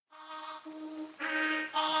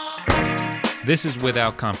This is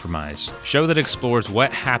Without Compromise, a show that explores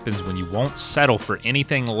what happens when you won't settle for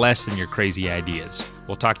anything less than your crazy ideas.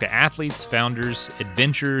 We'll talk to athletes, founders,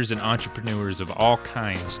 adventurers, and entrepreneurs of all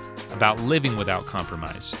kinds about living without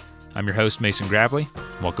compromise. I'm your host, Mason Gravely.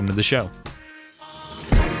 Welcome to the show.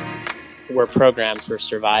 We're programmed for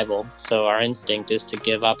survival, so our instinct is to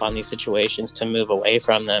give up on these situations, to move away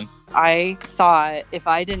from them. I thought if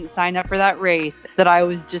I didn't sign up for that race, that I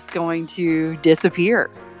was just going to disappear.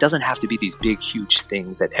 It doesn't have to be these big, huge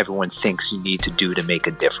things that everyone thinks you need to do to make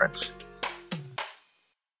a difference.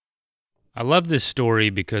 I love this story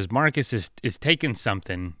because Marcus is taking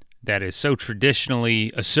something that is so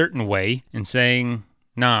traditionally a certain way and saying,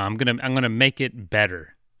 nah, I'm gonna make it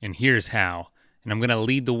better, and here's how, and I'm gonna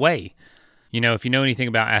lead the way. You know, if you know anything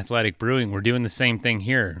about athletic brewing, we're doing the same thing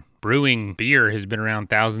here. Brewing beer has been around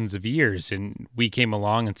thousands of years, and we came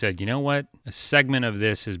along and said, you know what? A segment of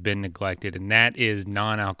this has been neglected, and that is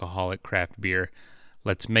non-alcoholic craft beer.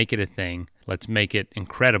 Let's make it a thing. Let's make it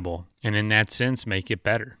incredible, and in that sense, make it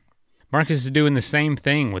better. Marcus is doing the same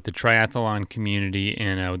thing with the triathlon community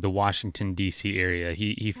in the Washington, D.C. area.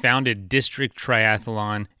 He founded District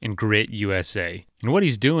Triathlon and Grit USA. And what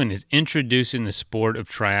he's doing is introducing the sport of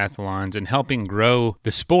triathlons and helping grow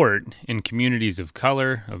the sport in communities of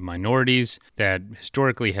color, of minorities that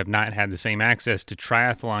historically have not had the same access to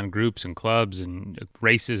triathlon groups and clubs and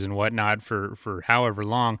races and whatnot for however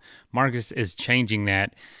long. Marcus is changing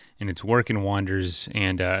that, and it's working wonders,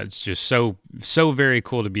 and it's just so very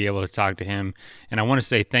cool to be able to talk to him. And I want to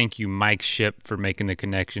say thank you, Mike Ship, for making the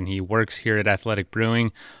connection. He works here at Athletic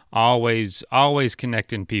Brewing, always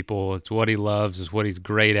connecting people. It's what he loves, it's what he's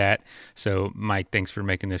great at. So, Mike, thanks for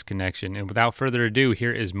making this connection. And without further ado,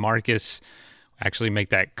 here is Marcus. Actually,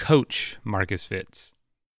 make that Coach Marcus Fitz.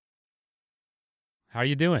 How are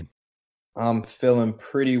you doing? I'm feeling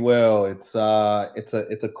pretty well. It's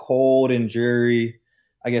a cold and dreary,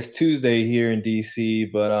 I guess, Tuesday here in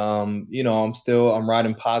DC, but I'm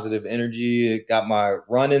riding positive energy. Got my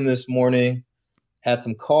run in this morning, had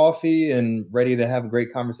some coffee, and ready to have a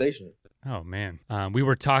great conversation. Oh man, we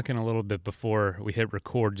were talking a little bit before we hit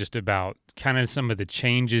record just about kind of some of the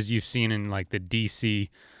changes you've seen in like the DC,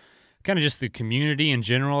 kind of just the community in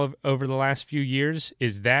general over the last few years.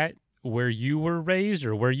 Is that where you were raised,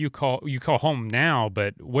 or where you call home now?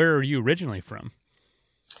 But where are you originally from?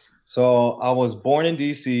 So I was born in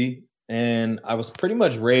DC, and I was pretty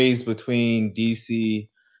much raised between DC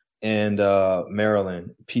and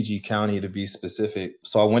Maryland, PG County to be specific.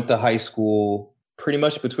 So I went to high school pretty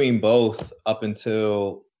much between both up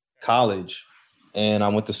until college. And I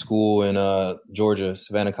went to school in Georgia,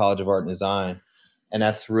 Savannah College of Art and Design. And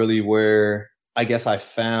that's really where I guess I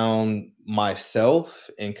found myself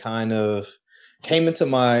and kind of came into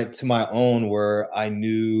my own, where I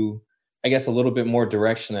knew, I guess, a little bit more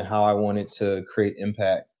direction in how I wanted to create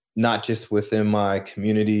impact, not just within my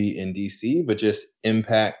community in DC, but just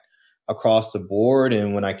impact across the board.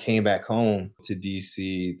 And when I came back home to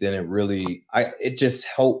DC, then it just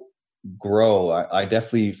helped grow. I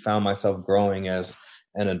definitely found myself growing as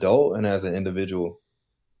an adult and as an individual.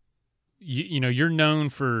 You know, you're known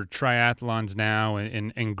for triathlons now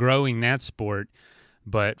and growing that sport,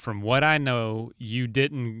 but from what I know, you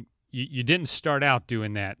didn't start out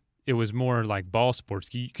doing that. It was more like ball sports.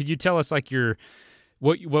 Could you tell us like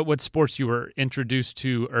what sports you were introduced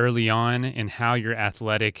to early on, and how your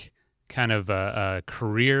athletic kind of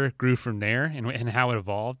career grew from there, and how it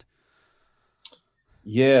evolved?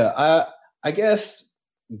 Yeah, I guess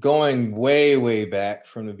going way back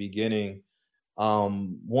from the beginning,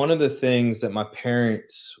 one of the things that my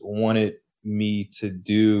parents wanted me to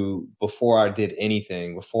do before I did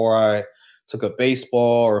anything, before I took up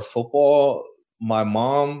baseball or football, my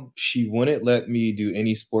mom, she wouldn't let me do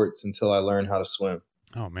any sports until I learned how to swim.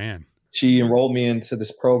 Oh man. She enrolled me into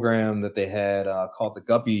this program that they had called the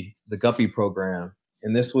Guppy program.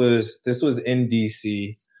 And this was in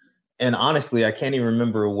DC. And honestly, I can't even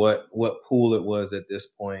remember what pool it was at this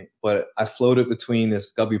point, but I floated between this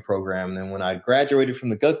Guppy program. And then when I graduated from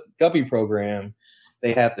the Guppy program,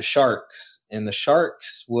 they had the Sharks, and the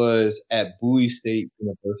Sharks was at Bowie State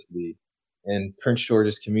University and Prince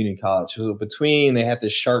George's Community College. So between, they had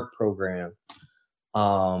this Shark program.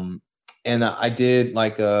 And I did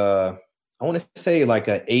I want to say like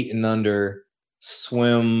a 8 and under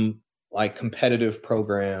swim, like competitive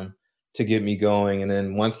program to get me going. And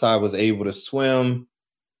then once I was able to swim,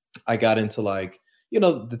 I got into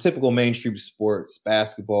the typical mainstream sports,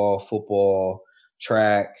 basketball, football,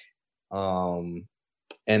 track. And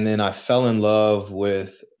then I fell in love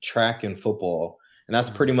with track and football. And that's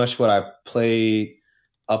pretty much what I played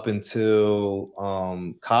up until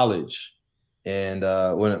college. and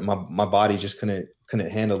when my body just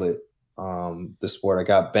couldn't handle it. The sport, I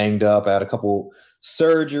got banged up. I had a couple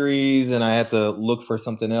surgeries, and I had to look for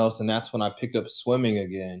something else. And that's when I picked up swimming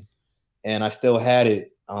again, and I still had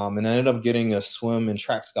it. And I ended up getting a swim and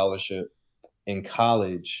track scholarship in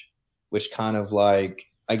college, which kind of like,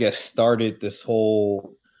 I guess, started this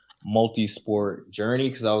whole multi-sport journey,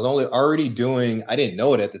 because I was already doing, I didn't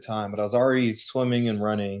know it at the time, but I was already swimming and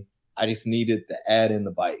running. I just needed to add in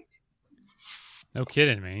the bike. No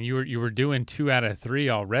kidding, man. You were doing 2 out of 3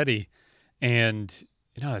 already, and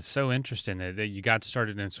it's so interesting that you got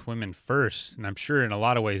started in swimming first, and I'm sure in a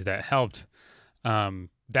lot of ways that helped.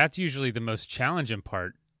 That's usually the most challenging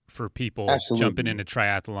part for people Absolutely. jumping into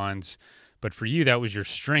triathlons, but for you, that was your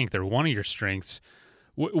strength or one of your strengths.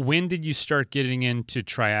 When did you start getting into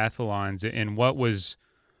triathlons, and what was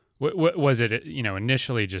it?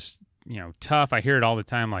 Initially just tough. I hear it all the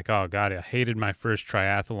time, like, oh God, I hated my first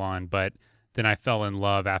triathlon, but then I fell in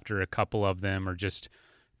love after a couple of them, or just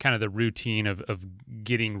kind of the routine of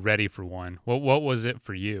getting ready for one. What was it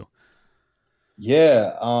for you?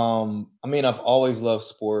 Yeah, I mean, I've always loved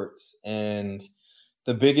sports, and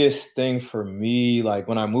the biggest thing for me, like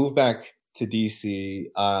when I moved back to DC,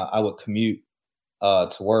 I would commute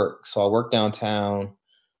to work. So I worked downtown,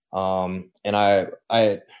 and I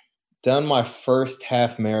had done my first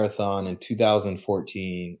half marathon in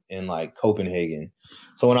 2014 in like Copenhagen.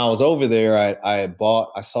 So when I was over there,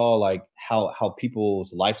 I saw like how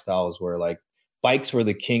people's lifestyles were. Like, bikes were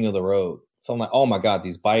the king of the road. So I'm like, oh my God,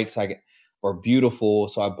 these bikes are beautiful.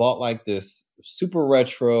 So I bought like this super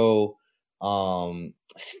retro,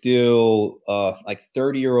 still like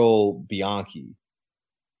 30-year-old Bianchi,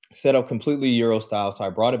 set up completely Euro style. So I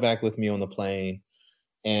brought it back with me on the plane,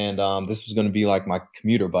 and this was going to be like my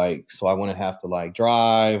commuter bike, so I wouldn't have to like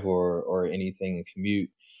drive or anything and commute.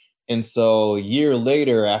 And so a year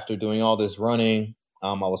later, after doing all this running,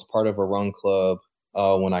 I was part of a run club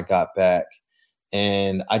when I got back,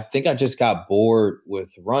 and I think I just got bored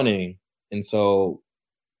with running. And so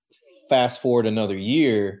fast forward another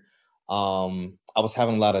year, I was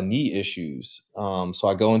having a lot of knee issues. So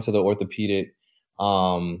I go into the orthopedic.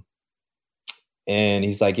 And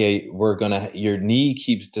he's like, "Hey, your knee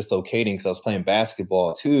keeps dislocating." Because I was playing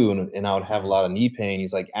basketball too, and I would have a lot of knee pain.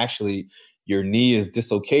 He's like, "Actually, your knee is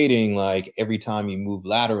dislocating like every time you move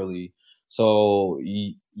laterally. So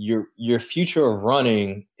your future of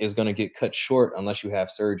running is going to get cut short unless you have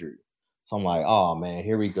surgery." So I'm like, "Oh man,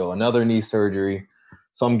 here we go, another knee surgery."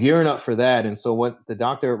 So I'm gearing up for that. And so what the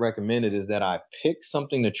doctor recommended is that I pick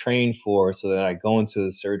something to train for so that I go into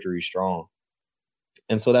the surgery strong.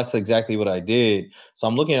 And so that's exactly what I did. So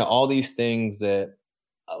I'm looking at all these things that,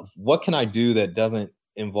 what can I do that doesn't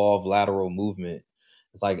involve lateral movement?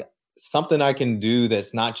 It's like something I can do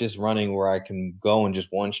that's not just running, where I can go in just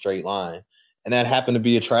one straight line. And that happened to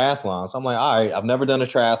be a triathlon. So I'm like, all right, I've never done a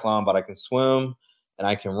triathlon, but I can swim and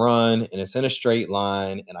I can run, and it's in a straight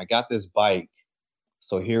line, and I got this bike.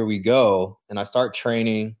 So here we go. And I start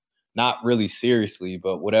training, not really seriously,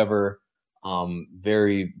 but whatever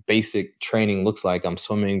very basic training looks like. I'm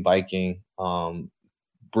swimming, biking,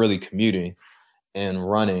 really commuting and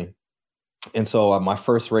running. And so my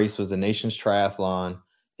first race was the Nations Triathlon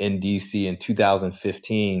in DC in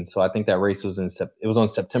 2015. So I think that race was it was on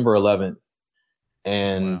September 11th,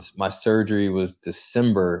 and Wow. my surgery was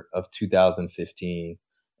December of 2015.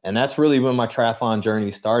 And that's really when my triathlon journey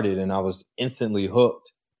started, and I was instantly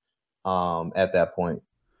hooked at that point.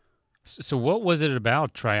 So what was it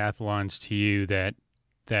about triathlons to you that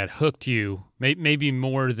hooked you, maybe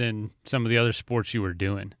more than some of the other sports you were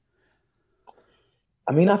doing?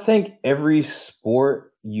 I mean, I think every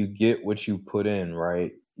sport, you get what you put in,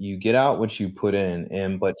 right? You get out what you put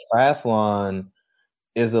in. But triathlon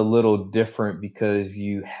is a little different because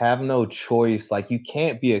you have no choice. Like, you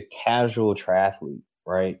can't be a casual triathlete,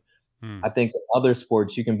 right? Hmm. I think in other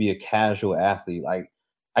sports you can be a casual athlete. Like,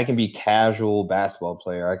 I can be casual basketball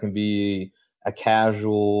player. I can be a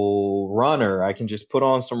casual runner. I can just put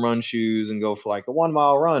on some run shoes and go for like a 1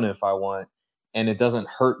 mile run if I want. And it doesn't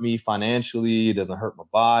hurt me financially. It doesn't hurt my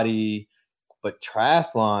body. But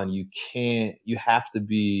triathlon, you can't, you have to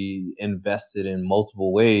be invested in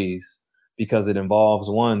multiple ways, because it involves,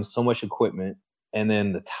 one, so much equipment, and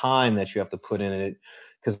then the time that you have to put in it,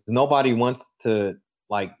 because nobody wants to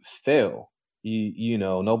like fail.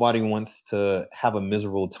 Nobody wants to have a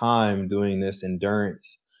miserable time doing this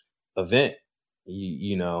endurance event.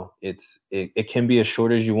 It can be as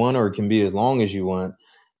short as you want, or it can be as long as you want.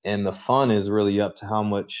 And the fun is really up to how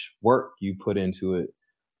much work you put into it.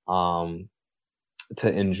 Um,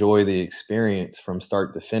 to enjoy the experience from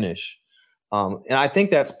start to finish. And I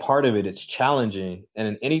think that's part of it. It's challenging.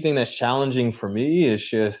 And anything that's challenging for me is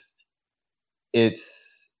just,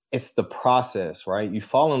 it's the process, right? You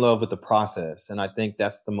fall in love with the process. And I think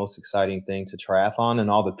that's the most exciting thing to triathlon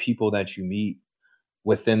and all the people that you meet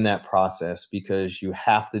within that process, because you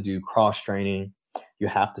have to do cross training, you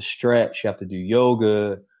have to stretch, you have to do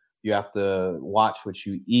yoga, you have to watch what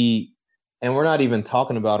you eat. And we're not even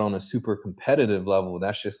talking about on a super competitive level.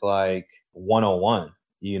 That's just like 101,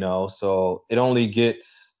 so it only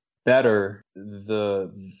gets better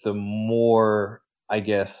the more, I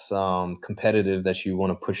guess, competitive that you want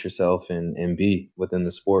to push yourself and be within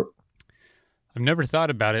the sport. I've never thought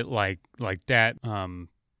about it like that.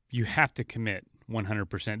 You have to commit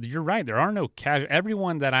 100%. You're right. There are no casual.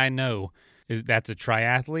 Everyone that I know that's a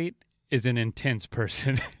triathlete is an intense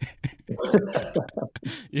person.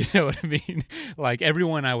 You know what I mean? Like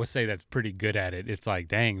everyone I would say that's pretty good at it. It's like,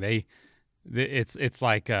 dang, it's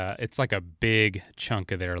like a big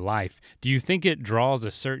chunk of their life. Do you think it draws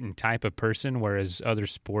a certain type of person, whereas other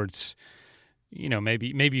sports,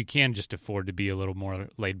 maybe you can just afford to be a little more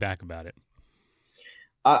laid back about it?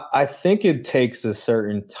 I think it takes a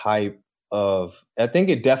certain type of, I think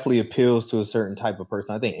it definitely appeals to a certain type of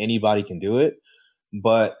person. I think anybody can do it,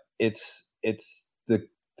 but it's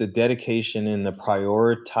the dedication and the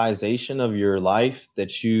prioritization of your life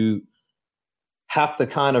that you have to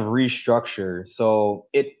kind of restructure. So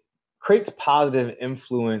it creates positive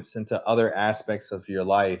influence into other aspects of your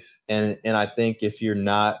life. And I think if you're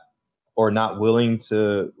not willing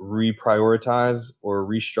to reprioritize or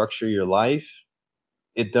restructure your life,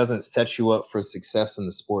 it doesn't set you up for success in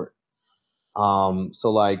the sport.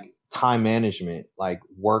 So like time management, like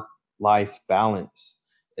work-life balance.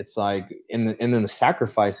 It's like, and then the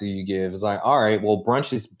sacrifices you give is like, all right, well,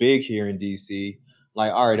 brunch is big here in DC.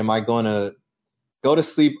 Like, all right, am I going to go to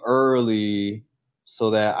sleep early so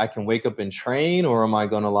that I can wake up and train? Or am I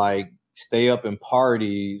going to like stay up and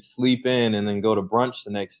party, sleep in, and then go to brunch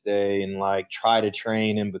the next day and like try to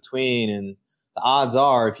train in between? And the odds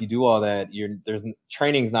are, if you do all that, there's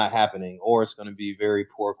training's not happening, or it's going to be very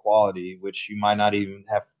poor quality, which you might not even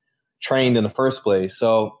have trained in the first place.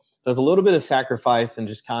 So there's a little bit of sacrifice and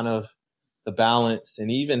just kind of the balance,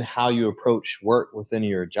 and even how you approach work within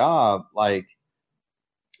your job, like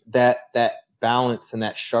that balance and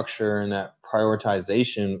that structure and that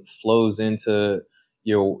prioritization flows into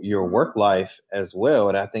your work life as well.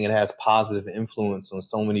 And I think it has positive influence on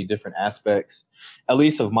so many different aspects, at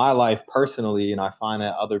least of my life personally. And I find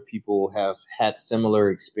that other people have had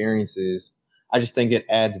similar experiences. I just think it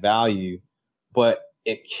adds value, but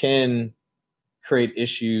it can create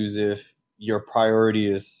issues if your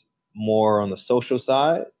priority is more on the social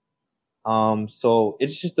side. So it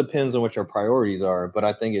just depends on what your priorities are, but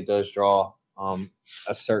I think it does draw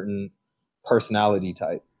a certain personality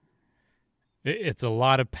type. It's a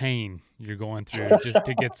lot of pain you're going through just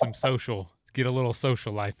to get a little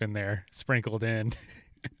social life in there sprinkled in.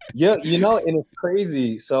 Yeah, and it's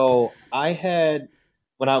crazy. So I had,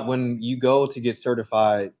 when you go to get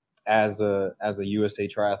certified as a USA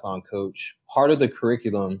Triathlon coach, part of the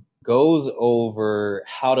curriculum goes over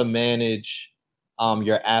how to manage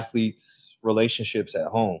your athletes' relationships at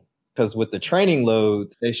home. Because with the training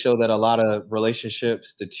loads, they show that a lot of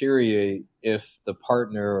relationships deteriorate if the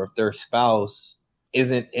partner or if their spouse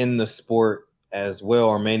isn't in the sport as well,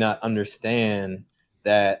 or may not understand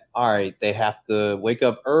that, all right, they have to wake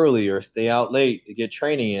up early or stay out late to get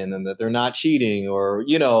training in, and that they're not cheating, or,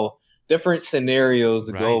 different scenarios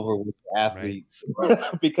to go over with athletes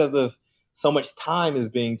because of so much time is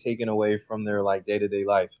being taken away from their like day-to-day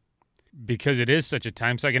life. Because it is such a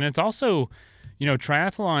time suck. And it's also,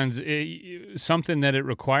 triathlons, something that it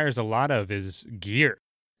requires a lot of is gear.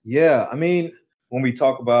 Yeah. I mean, when we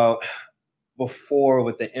talk about before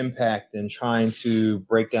with the impact and trying to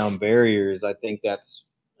break down barriers, I think that's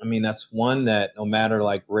one that no matter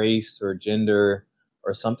like race or gender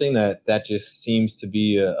or something, that just seems to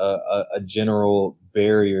be a general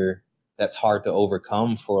barrier that's hard to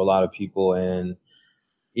overcome for a lot of people. And,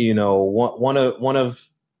 one of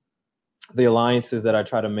the alliances that I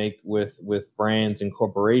try to make with brands and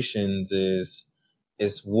corporations is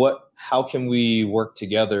how can we work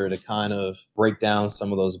together to kind of break down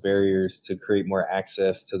some of those barriers to create more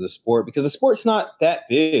access to the sport, because the sport's not that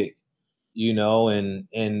big,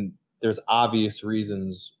 and there's obvious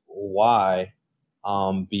reasons why,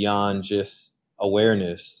 beyond just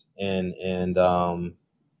awareness and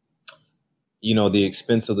the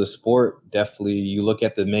expense of the sport. Definitely, you look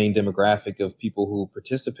at the main demographic of people who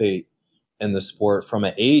participate in the sport from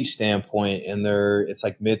an age standpoint, and it's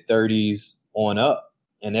like mid-30s on up,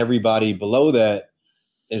 and everybody below that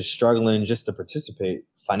is struggling just to participate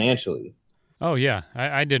financially. Oh, yeah.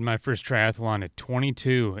 I did my first triathlon at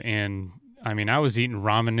 22, and I mean, I was eating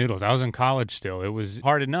ramen noodles. I was in college still. It was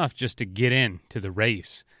hard enough just to get in to the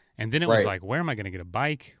race. And then it was Right. like, where am I going to get a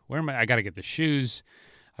bike? I got to get the shoes.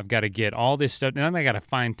 I've got to get all this stuff. And then I got to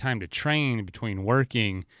find time to train between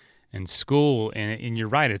working and school. And you're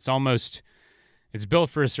right. It's built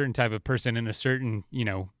for a certain type of person in a certain,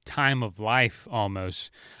 time of life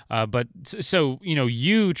almost. So,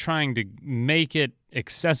 you trying to make it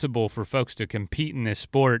accessible for folks to compete in this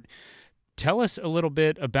sport. Tell us a little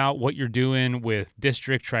bit about what you're doing with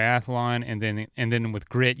District Triathlon and then with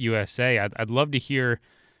Grit USA. I'd love to hear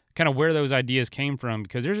kind of where those ideas came from,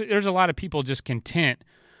 because there's a lot of people just content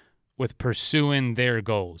with pursuing their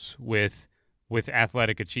goals with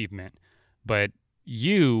athletic achievement, but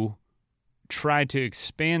you try to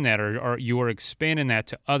expand that, or you are expanding that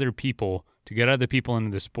to other people to get other people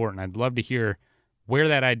into the sport. And I'd love to hear where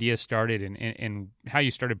that idea started and how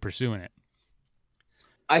you started pursuing it.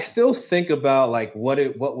 I still think about like what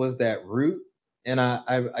was that root, and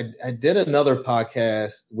I did another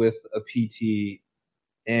podcast with a PT,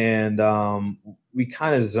 and we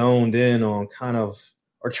kind of zoned in on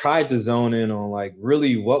tried to zone in on like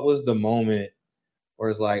really what was the moment where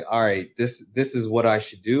it's like, all right, this is what I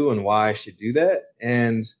should do and why I should do that.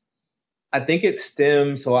 And I think it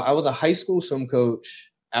stems. So I was a high school swim coach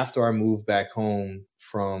after I moved back home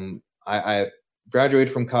I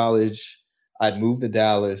graduated from college. I'd moved to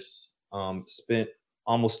Dallas, spent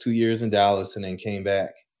almost 2 years in Dallas, and then came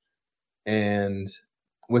back. And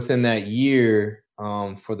within that year,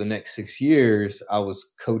 for the next 6 years, I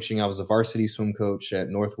was coaching. I was a varsity swim coach at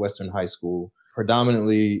Northwestern High School,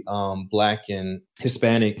 predominantly Black and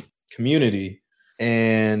Hispanic community.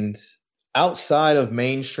 And outside of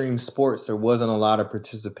mainstream sports, there wasn't a lot of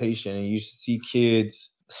participation. And you used to see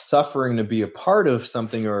kids suffering to be a part of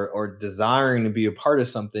something or desiring to be a part of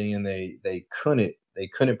something, and they couldn't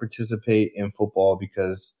participate in football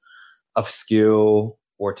because of skill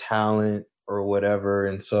or talent or whatever.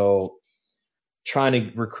 And so trying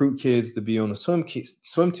to recruit kids to be on the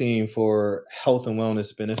swim team for health and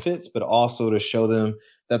wellness benefits, but also to show them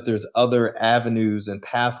that there's other avenues and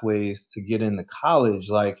pathways to get into college.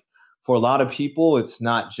 Like for a lot of people, it's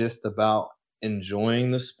not just about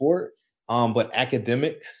enjoying the sport, but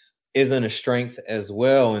academics isn't a strength as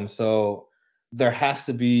well. And so there has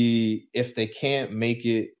to be, if they can't make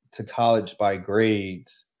it to college by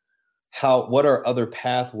grades, what are other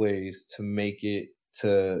pathways to make it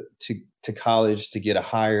to college to get a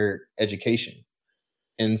higher education?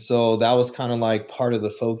 And so that was kind of like part of the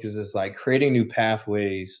focus, is like creating new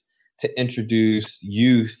pathways to introduce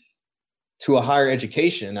youth to a higher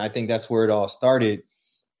education. I think that's where it all started.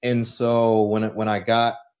 And so when I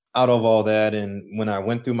got out of all that, and when I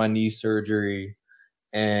went through my knee surgery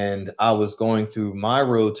and I was going through my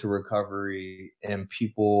road to recovery, and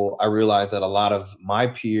I realized that a lot of my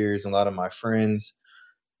peers and a lot of my friends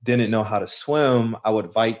didn't know how to swim, I would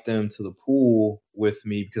invite them to the pool with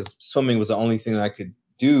me because swimming was the only thing that I could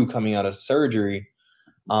do coming out of surgery.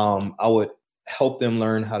 I would help them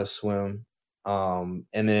learn how to swim. And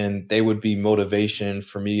then they would be motivation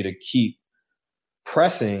for me to keep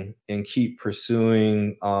pressing and keep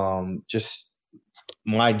pursuing just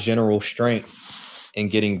my general strength and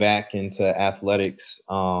getting back into athletics.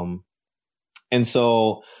 And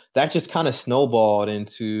so that just kind of snowballed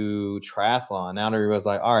into triathlon. Now everybody's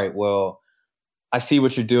like, all right, well, I see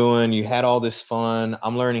what you're doing. You had all this fun.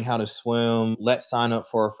 I'm learning how to swim. Let's sign up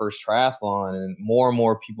for our first triathlon. And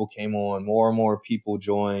more people came on, more and more people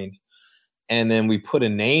joined. And then we put a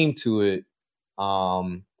name to it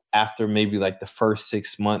after maybe like the first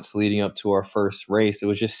 6 months leading up to our first race. It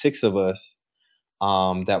was just 6 of us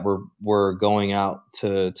that were going out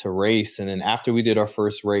to race. And then after we did our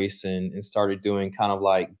first race and started doing kind of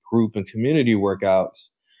like group and community workouts,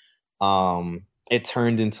 it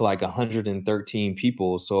turned into like 113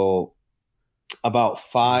 people. So about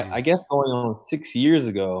I guess going on 6 years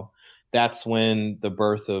ago, that's when the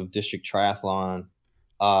birth of District Triathlon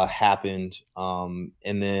happened. And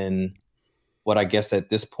then what I guess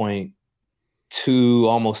at this point,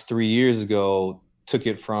 almost 3 years ago, took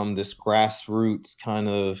it from this grassroots kind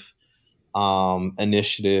of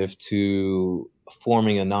initiative to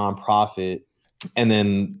forming a nonprofit. And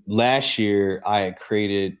then last year I had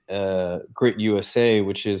created Grit USA,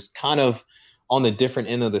 which is kind of on the different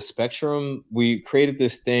end of the spectrum. We created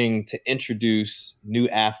this thing to introduce new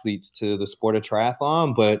athletes to the sport of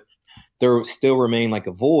triathlon, but there still remained like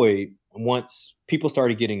a void once people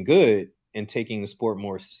started getting good and taking the sport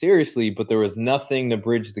more seriously, but there was nothing to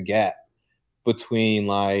bridge the gap between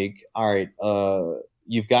like, all right,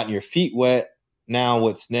 you've gotten your feet wet, now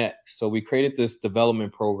what's next? So we created this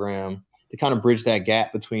development program to kind of bridge that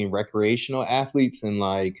gap between recreational athletes and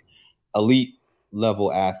like elite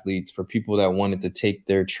level athletes, for people that wanted to take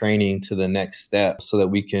their training to the next step so that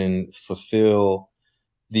we can fulfill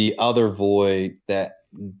the other void that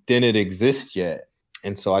didn't exist yet.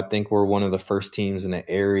 And so I think we're one of the first teams in the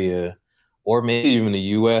area, or maybe even the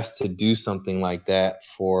US, to do something like that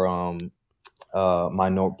for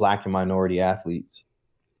Black and minority athletes.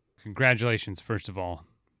 Congratulations, first of all,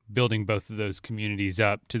 building both of those communities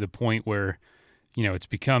up to the point where, you know, it's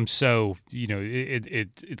become so, you know,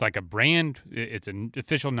 it's like a brand. It's an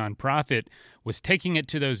official nonprofit. Was taking it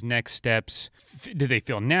to those next steps, did they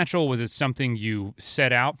feel natural? Was it something you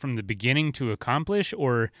set out from the beginning to accomplish?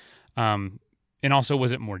 Or, and also,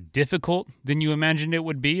 was it more difficult than you imagined it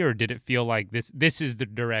would be? Or did it feel like this is the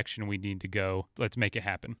direction we need to go? Let's make it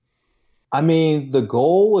happen. I mean, the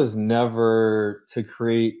goal was never to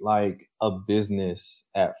create like a business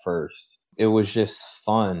at first. It was just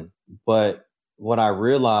fun. But what I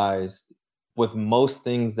realized with most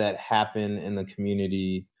things that happen in the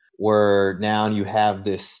community, where now you have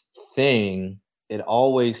this thing, it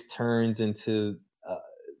always turns into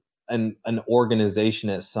an organization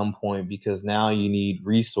at some point, because now you need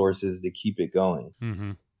resources to keep it going.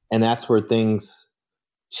 Mm-hmm. And that's where things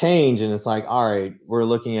change. And it's like, all right, we're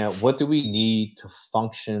looking at what do we need to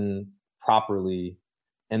function properly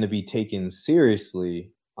and to be taken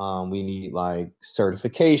seriously. We need like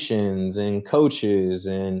certifications and coaches,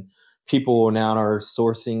 and people now are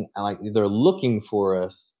sourcing, like they're looking for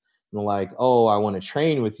us and like, oh, I want to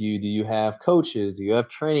train with you. Do you have coaches? Do you have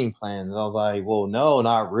training plans? And I was like, well, no,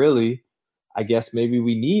 not really. I guess maybe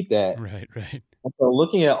we need that. Right. And so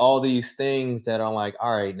looking at all these things that are like,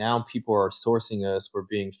 all right, now people are sourcing us. We're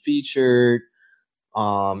being featured,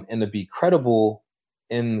 and to be credible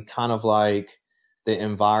in kind of like the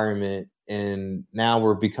environment. And now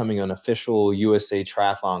we're becoming an official USA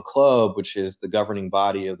Triathlon Club, which is the governing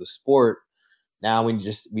body of the sport. Now we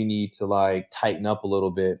need to like tighten up a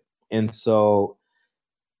little bit. And so,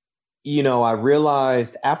 you know, I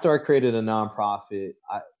realized after I created a nonprofit,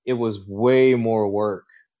 it was way more work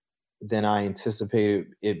than I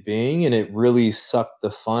anticipated it being. And it really sucked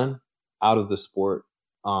the fun out of the sport,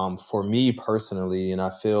 for me personally. And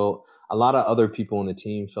I feel a lot of other people on the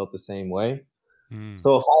team felt the same way.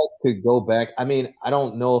 So if I could go back, I mean, I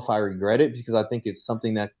don't know if I regret it, because I think it's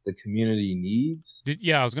something that the community needs.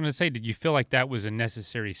 I was going to say, did you feel like that was a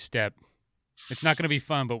necessary step? It's not going to be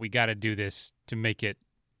fun, but we got to do this to make it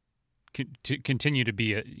to continue to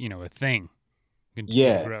be a thing.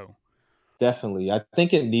 Continue to grow. Definitely. I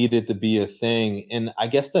think it needed to be a thing. And I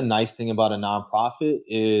guess the nice thing about a nonprofit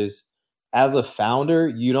is, as a founder,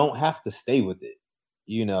 you don't have to stay with it.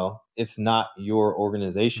 You know, it's not your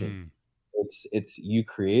organization. It's you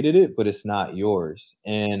created it, but it's not yours.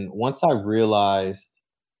 And once I realized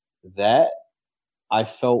that, I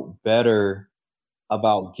felt better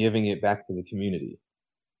about giving it back to the community.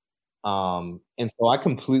 And so I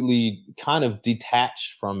completely kind of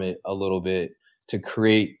detached from it a little bit to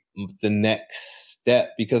create the next step,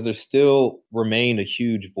 because there still remained a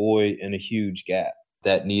huge void and a huge gap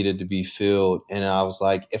that needed to be filled. And I was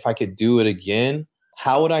like, if I could do it again,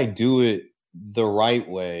 how would I do it the right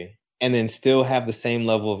way and then still have the same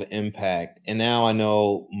level of impact? And now I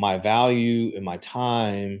know my value and my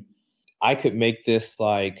time. I could make this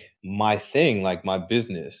like my thing, like my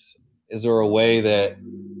business. Is there a way that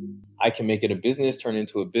I can make it a business, turn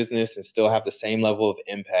into a business, and still have the same level of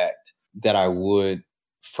impact that I would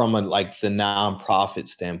from the nonprofit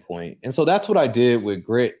standpoint? And so that's what I did with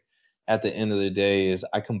Grit. At the end of the day, is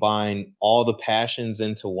I combined all the passions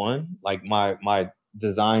into one, like my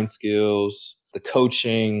design skills, the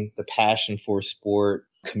coaching, the passion for sport,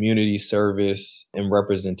 community service, and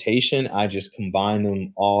representation. I just combined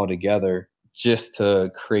them all together just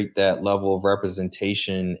to create that level of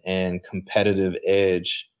representation and competitive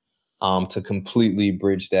edge, to completely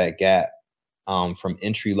bridge that gap, from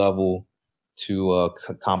entry level to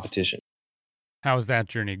competition. How's that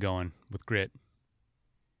journey going with Grit?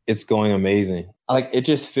 It's going amazing. Like, it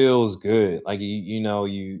just feels good. Like,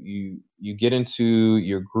 you get into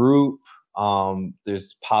your group.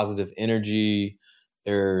 There's positive energy.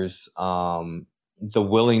 There's the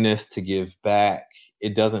willingness to give back.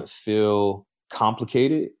 It doesn't feel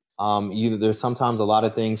complicated. There's sometimes a lot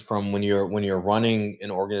of things from when you're running an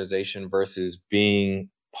organization versus being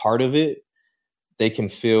part of it. They can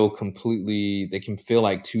feel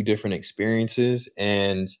like two different experiences.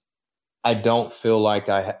 And I don't feel like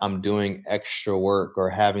I'm doing extra work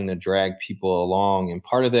or having to drag people along. And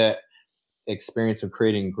part of that experience of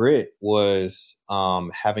creating Grit was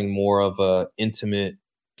having more of a intimate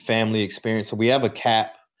family experience. So we have a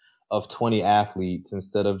cap of 20 athletes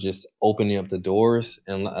instead of just opening up the doors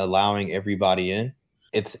and allowing everybody in.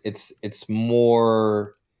 It's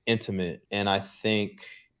more intimate, and I think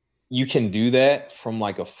you can do that from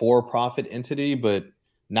like a for-profit entity, but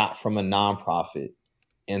not from a nonprofit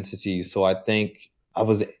entity. So I think I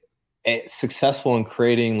was successful in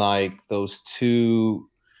creating like those two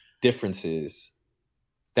differences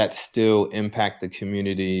that still impact the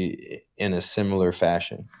community in a similar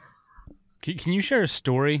fashion. Can you share a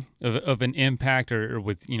story of an impact or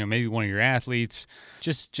with, maybe one of your athletes,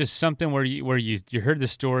 just something where you heard the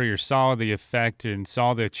story or saw the effect and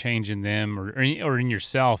saw the change in them or in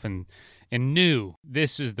yourself and knew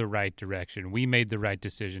this is the right direction. We made the right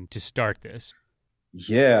decision to start this.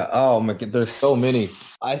 Yeah. Oh my God. There's so many.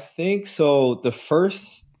 I think so. The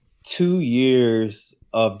first 2 years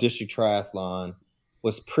of district triathlon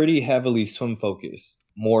was pretty heavily swim focused,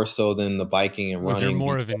 more so than the biking and running. Was there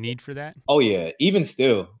more of a need for that? Oh yeah. Even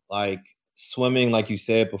still, like swimming, like you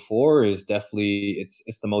said before, is definitely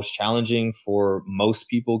it's the most challenging for most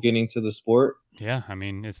people getting to the sport. Yeah, I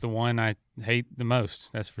mean, it's the one I hate the most.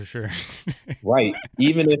 That's for sure. Right.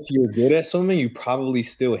 Even if you're good at swimming, you probably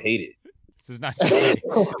still hate it. This is not just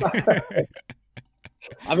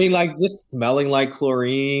I mean, like just smelling like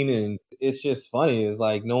chlorine, and it's just funny. It's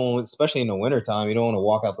like no one, especially in the wintertime, you don't want to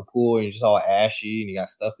walk out the pool and you're just all ashy and you got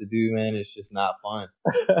stuff to do, man. It's just not fun.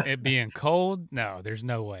 It being cold? No, there's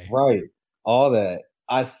no way. Right. All that.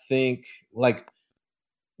 I think like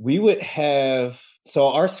we would have, so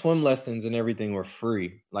our swim lessons and everything were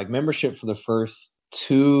free. Like membership for the first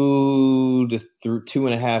 2 to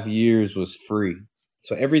 2.5 years was free.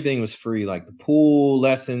 So everything was free. Like the pool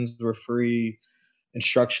lessons were free.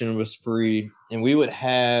 Instruction was free. And we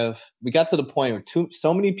got to the point where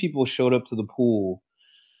so many people showed up to the pool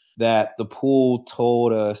that the pool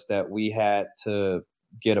told us that we had to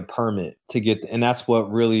get a permit and that's what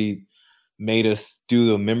really made us do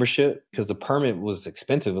the membership, because the permit was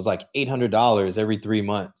expensive. It was like $800 every 3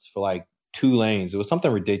 months for like 2 lanes. It was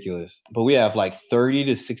something ridiculous. But we have like 30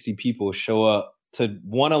 to 60 people show up to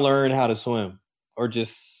want to learn how to swim or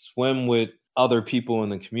just swim with other people in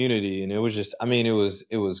the community. And it was just, I mean, it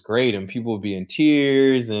was great. And people would be in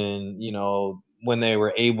tears and, when they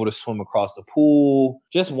were able to swim across the pool,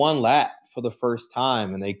 just one lap for the first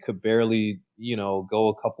time, and they could barely, go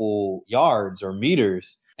a couple yards or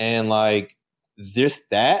meters. And like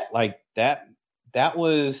that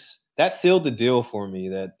sealed the deal for me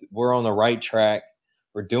that we're on the right track.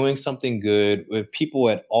 We're doing something good with people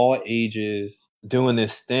at all ages doing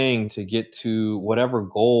this thing to get to whatever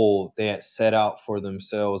goal they had set out for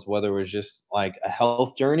themselves, whether it was just like a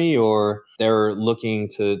health journey or they're looking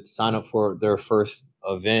to sign up for their first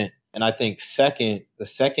event. And I think the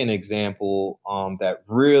second example that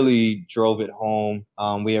really drove it home,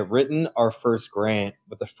 we had written our first grant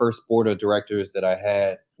with the first board of directors that I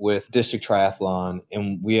had with District Triathlon,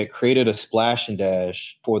 and we had created a splash and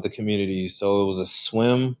dash for the community. So it was a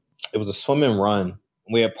swim and run.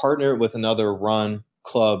 We had partnered with another run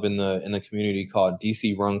club in the community called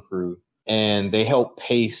DC Run Crew, and they helped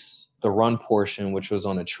pace the run portion, which was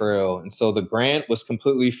on a trail. And so the grant was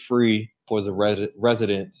completely free for the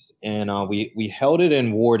residents. And we held it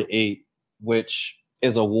in Ward 8, which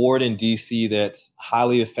is a ward in DC that's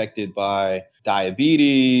highly affected by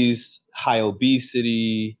diabetes, high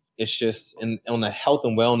obesity. It's just on the health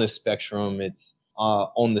and wellness spectrum, it's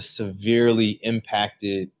on the severely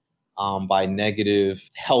impacted by negative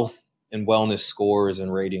health and wellness scores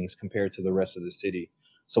and ratings compared to the rest of the city.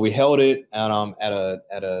 So we held it at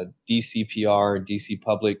a DCPR, DC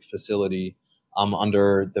public facility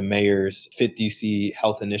under the mayor's Fit DC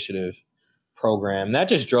Health Initiative program. And that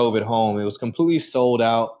just drove it home. It was completely sold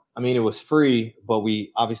out. I mean, it was free, but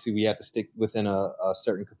we had to stick within a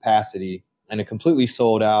certain capacity, and it completely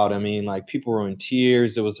sold out. I mean, like people were in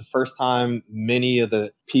tears. It was the first time many of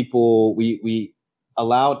the people, we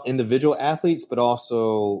allowed individual athletes, but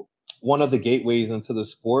also one of the gateways into the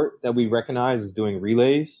sport that we recognize is doing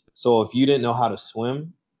relays. So if you didn't know how to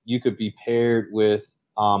swim, you could be paired with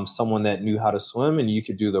someone that knew how to swim, and you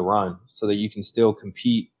could do the run so that you can still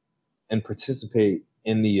compete and participate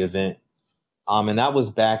in the event. And that was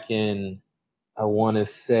back in, I want to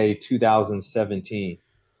say 2017.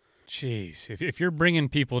 Jeez, if you're bringing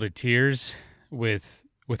people to tears with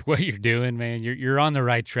what you're doing, man, you're on the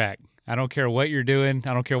right track. I don't care what you're doing.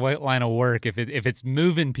 I don't care what line of work. If it's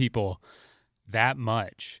moving people that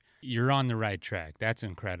much, you're on the right track. That's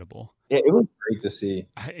incredible. Yeah, it was great to see.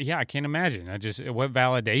 I can't imagine. What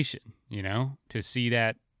validation, to see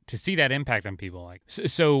that impact on people. Like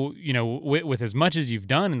so, with as much as you've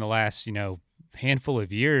done in the last, handful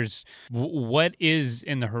of years. What is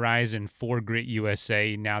in the horizon for Grit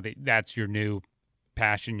USA now that that's your new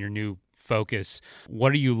passion, your new focus?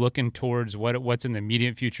 What are you looking towards? What's in the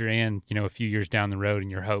immediate future and, a few years down the road,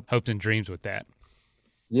 and your hopes and dreams with that?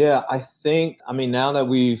 Yeah, I mean, now that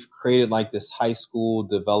we've created like this high school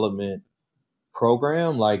development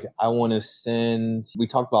program, like I want to we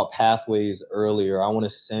talked about pathways earlier. I want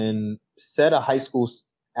to set a high school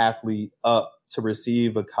athlete up to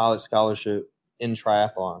receive a college scholarship in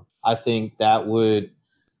triathlon. I think that would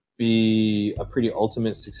be a pretty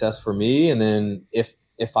ultimate success for me. And then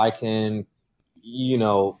if I can,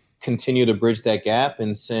 continue to bridge that gap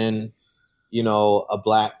and send, a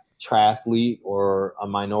Black triathlete or a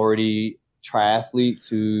minority triathlete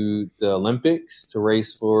to the Olympics to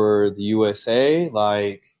race for the USA,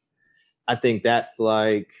 like, I think that's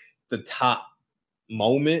like the top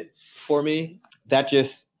moment for me. That's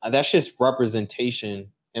just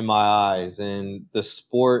representation in my eyes, and the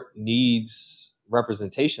sport needs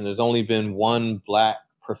representation. There's only been one Black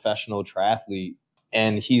professional triathlete,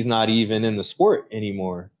 and he's not even in the sport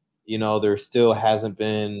anymore. There still hasn't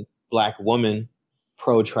been Black woman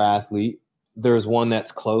pro triathlete. There's one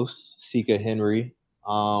that's close, Sika Henry,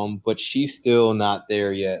 but she's still not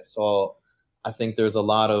there yet. So I think there's a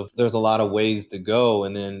lot of ways to go,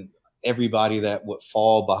 and then everybody that would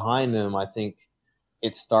fall behind them, I think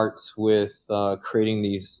it starts with creating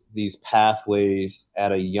these pathways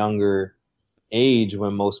at a younger age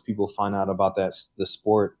when most people find out about the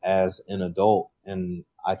sport as an adult, and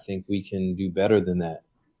I think we can do better than that.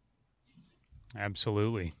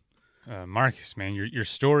 Absolutely. Marcus, man, your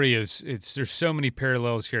story there's so many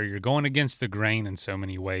parallels here. You're going against the grain in so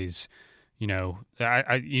many ways. We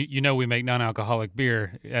make non-alcoholic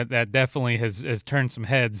beer. That definitely has turned some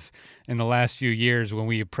heads in the last few years when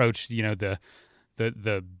we approached, the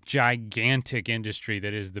gigantic industry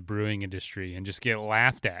that is the brewing industry, and just get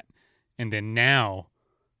laughed at. And then now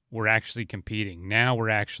we're actually competing. Now we're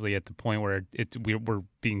actually at the point where we're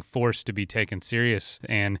being forced to be taken serious.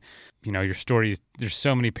 And, your story, there's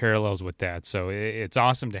so many parallels with that. So it's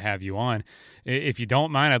awesome to have you on. If you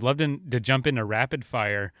don't mind, I'd love to jump into rapid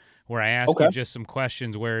fire, where I ask you just some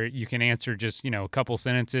questions where you can answer just, a couple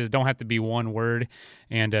sentences. Don't have to be one word.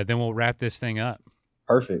 And then we'll wrap this thing up.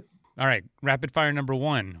 Perfect. All right. Rapid fire number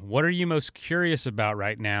 1. What are you most curious about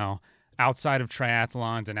right now outside of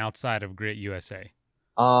triathlons and outside of Grit USA?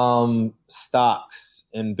 Stocks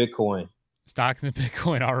and Bitcoin. Stocks and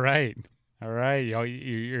Bitcoin. All right.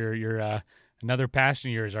 You're another passion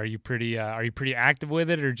of yours. Are you pretty active with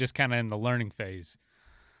it, or just kind of in the learning phase?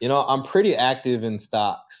 I'm pretty active in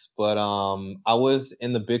stocks, but I was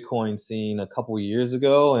in the Bitcoin scene a couple of years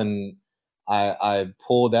ago, and I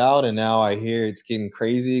pulled out, and now I hear it's getting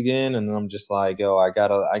crazy again, and I'm just like,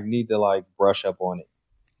 I need to like brush up on it.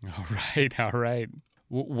 All right.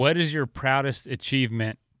 What is your proudest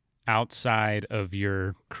achievement outside of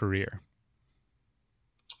your career?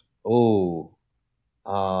 And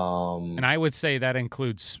I would say that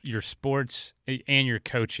includes your sports and your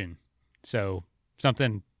coaching. So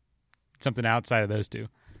something outside of those two.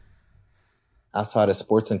 Outside of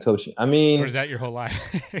sports and coaching, I mean, or is that your whole life?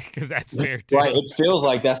 Because that's fair too. Right, it feels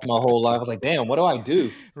like that's my whole life. I was like, damn, what do I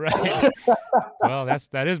do? Right. Well,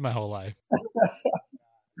 that is my whole life.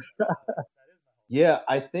 Yeah,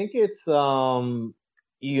 I think it's I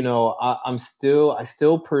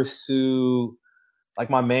still pursue, like,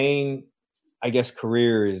 my main, I guess,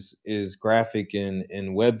 career is graphic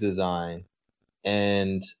and web design,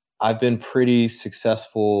 and I've been pretty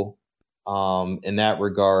successful in that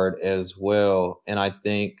regard as well. And I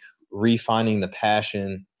think refining the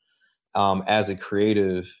passion as a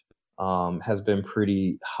creative has been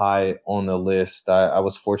pretty high on the list. I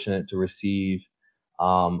was fortunate to receive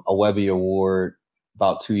a Webby Award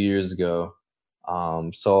about 2 years ago.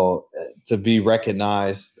 So to be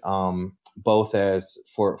recognized both as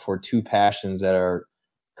for two passions that are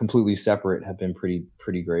completely separate have been pretty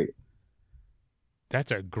great. That's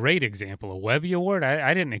a great example. A Webby Award.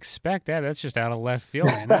 I didn't expect that. That's just out of left field,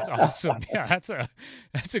 man. That's awesome. Yeah, that's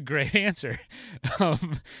a great answer. All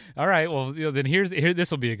right. Well, then this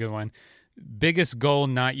will be a good one. Biggest goal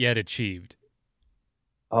not yet achieved.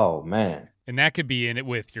 Oh man. And that could be in it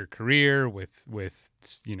with your career, with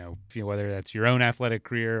whether that's your own athletic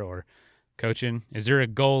career or coaching. Is there a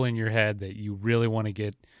goal in your head that you really want to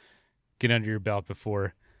get under your belt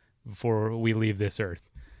before we leave this earth?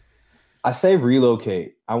 I say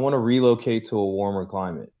relocate. I want to relocate to a warmer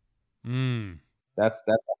climate. That's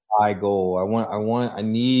a high goal. I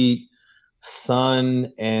need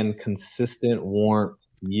sun and consistent warmth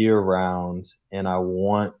year round, and I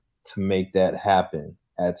want to make that happen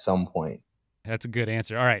at some point. That's a good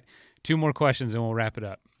answer. All right. 2 more questions and we'll wrap it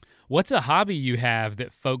up. What's a hobby you have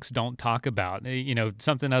that folks don't talk about?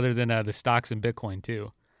 Something other than the stocks and Bitcoin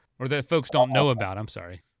too, or that folks don't know about. I'm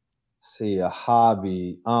sorry. See, a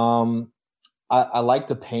hobby. I like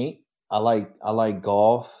to paint. I like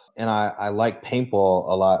golf, and I like paintball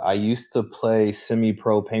a lot. I used to play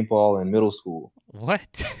semi-pro paintball in middle school.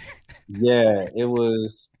 What? Yeah, it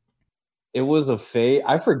was a phase.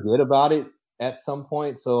 I forget about it at some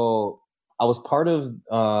point. So I was part of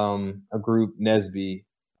a group, NSBE,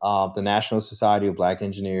 the National Society of Black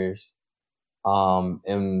Engineers.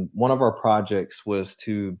 And one of our projects was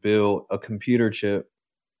to build a computer chip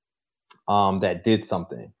that did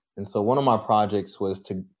something. And so one of my projects was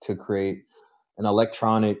to create an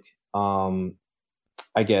electronic,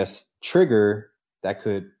 trigger that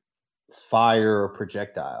could fire a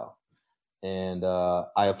projectile. And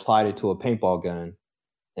I applied it to a paintball gun,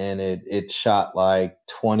 and it shot like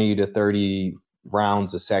 20 to 30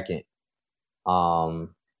 rounds a second.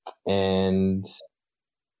 And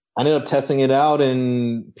I ended up testing it out,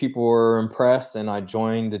 and people were impressed, and I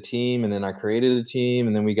joined the team, and then I created a team,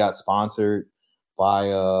 and then we got sponsored by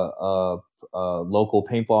a local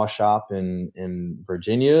paintball shop in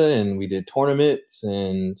Virginia, and we did tournaments,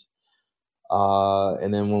 and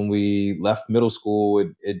then when we left middle school,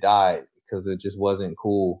 it died because it just wasn't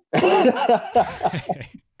cool.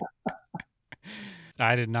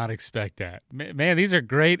 I did not expect that. Man, these are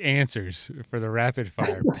great answers for the rapid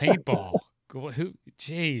fire. Paintball.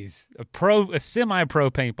 Jeez, a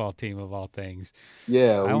semi-pro paintball team of all things.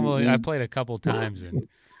 Yeah, I played a couple times, and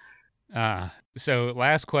so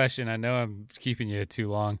last question. I know I'm keeping you too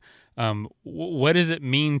long. What does it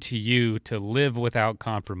mean to you to live without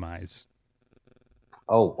compromise?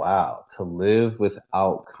 Oh wow, to live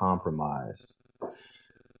without compromise.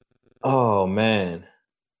 Oh man,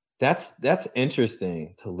 that's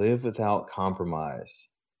interesting. To live without compromise.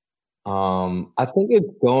 I think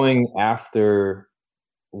it's going after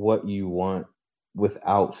what you want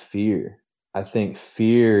without fear. I think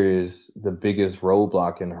fear is the biggest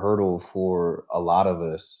roadblock and hurdle for a lot of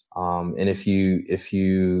us. And if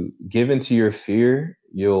you give into your fear,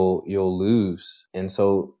 you'll lose. And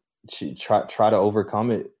so try to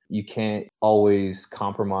overcome it. You can't always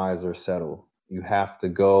compromise or settle. You have to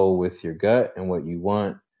go with your gut and what you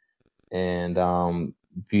want, and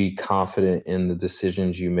be confident in the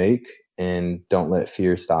decisions you make, and don't let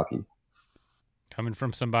fear stop you. Coming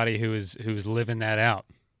from somebody who's living that out.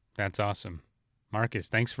 That's awesome. Marcus,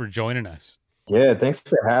 thanks for joining us. Yeah, thanks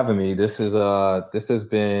for having me. This has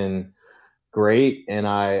been great, and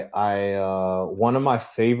I one of my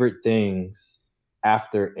favorite things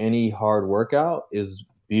after any hard workout is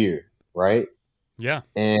beer, right? Yeah.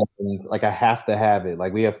 And like I have to have it.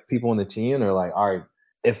 Like we have people in the team, they're like, all right,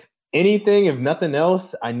 if nothing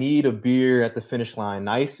else, I need a beer at the finish line,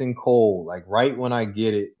 nice and cold. Like right when I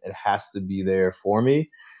get it, it has to be there for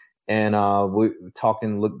me. And we're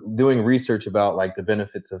doing research about like the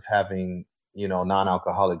benefits of having,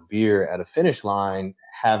 non-alcoholic beer at a finish line.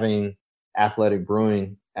 Having Athletic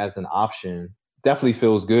Brewing as an option definitely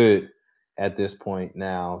feels good at this point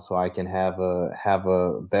now. So I can have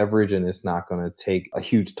a beverage, and it's not going to take a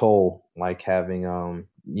huge toll like having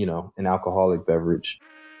an alcoholic beverage.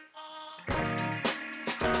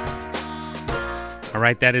 All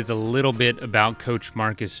right, that is a little bit about Coach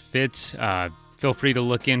Marcus Fitz. Feel free to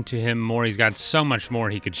look into him more. He's got so much more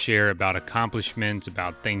he could share about accomplishments,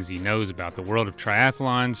 about things he knows about the world of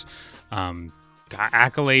triathlons,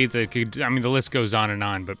 accolades. The list goes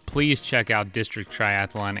on, but please check out District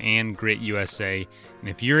Triathlon and Grit USA. And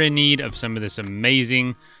if you're in need of some of this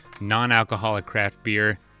amazing non-alcoholic craft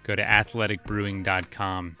beer, go to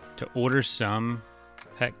athleticbrewing.com to order some,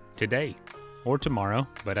 today or tomorrow,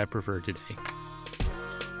 but I prefer today.